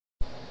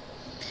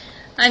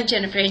I'm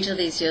Jennifer Angel,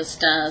 these are your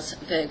stars,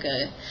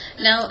 Virgo.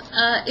 Now,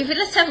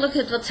 let's have a look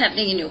at what's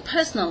happening in your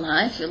personal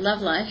life, your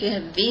love life. You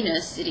have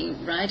Venus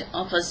sitting right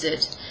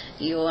opposite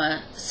your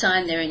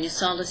sign there in your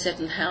solar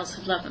 7th house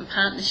of love and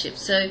partnership.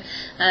 So,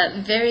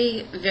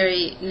 very,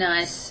 very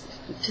nice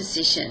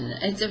position.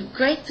 It's a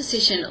great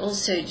position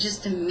also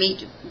just to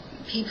meet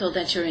people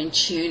that you're in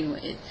tune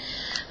with.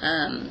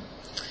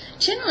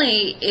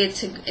 Generally,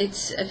 it's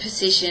a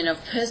position of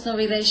personal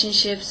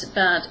relationships,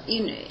 but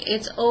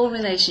it's all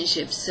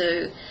relationships.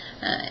 So,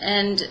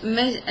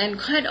 and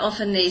quite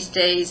often these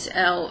days,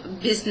 our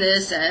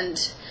business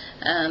and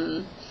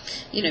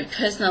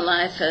personal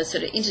life are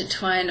sort of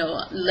intertwined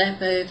or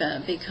lap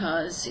over,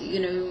 because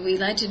we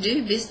like to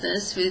do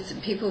business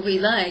with people we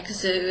like.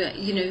 So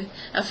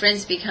our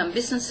friends become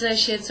business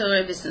associates, or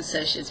our business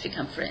associates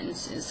become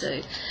friends. And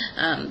so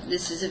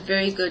this is a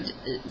very good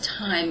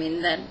time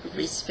in that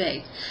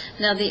respect.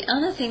 Now, the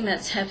other thing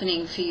that's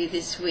happening for you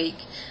this week,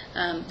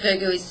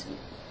 Virgo, is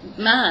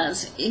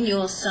Mars in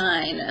your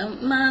sign.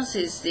 Mars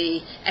is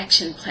the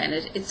action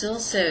planet. It's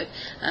also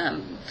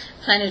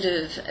planet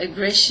of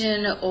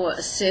aggression or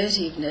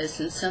assertiveness,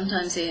 and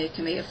sometimes there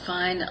can be a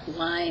fine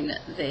line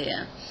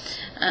there.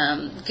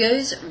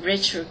 Goes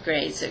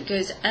retrograde, so it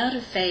goes out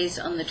of phase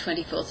on the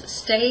 24th. It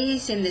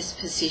stays in this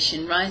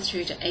position right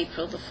through to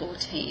April the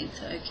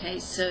 14th. Okay,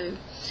 so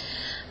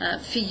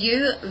for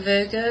you,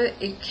 Virgo,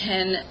 it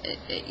can,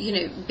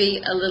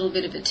 be a little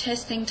bit of a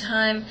testing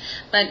time,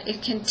 but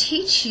it can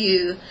teach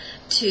you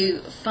to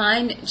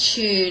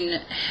fine-tune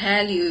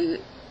how you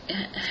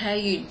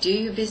do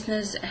your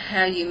business,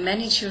 how you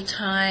manage your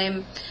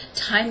time.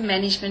 Time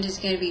management is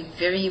going to be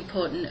very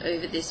important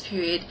over this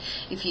period.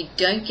 If you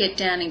don't get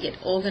down and get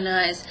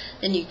organized,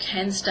 then you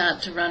can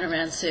start to run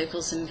around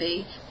circles and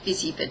be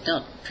busy but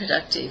not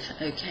productive.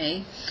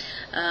 Okay.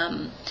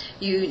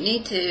 You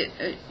need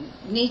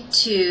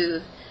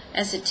to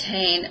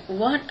ascertain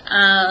what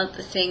are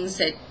the things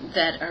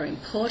that are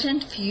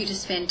important for you to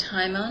spend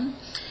time on,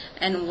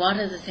 and what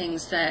are the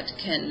things that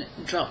can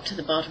drop to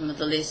the bottom of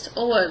the list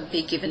or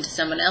be given to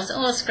someone else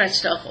or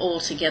scratched off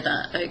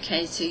altogether.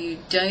 Okay, so you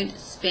don't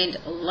spend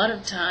a lot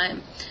of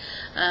time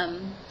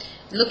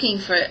looking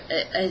for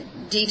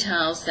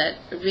details that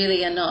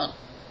really are not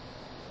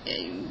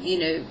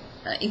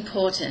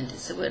important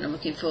is the word I'm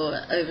looking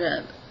for,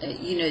 over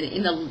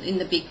in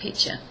the big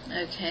picture.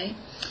 Okay.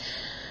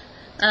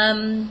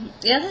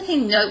 The other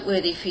thing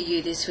noteworthy for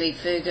you this week,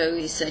 Virgo,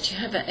 is that you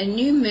have a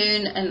new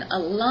moon and a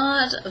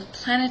lot of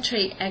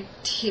planetary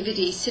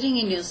activity sitting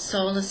in your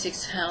solar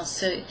 6th house.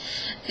 So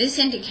this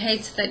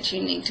indicates that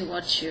you need to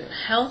watch your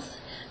health,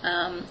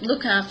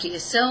 look after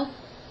yourself,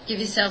 give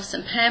yourself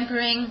some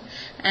pampering,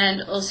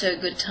 and also a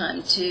good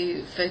time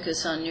to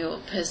focus on your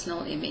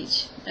personal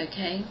image.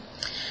 Okay.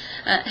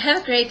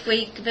 Have a great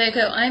week,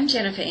 Virgo. I'm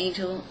Jennifer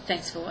Angel.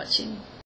 Thanks for watching.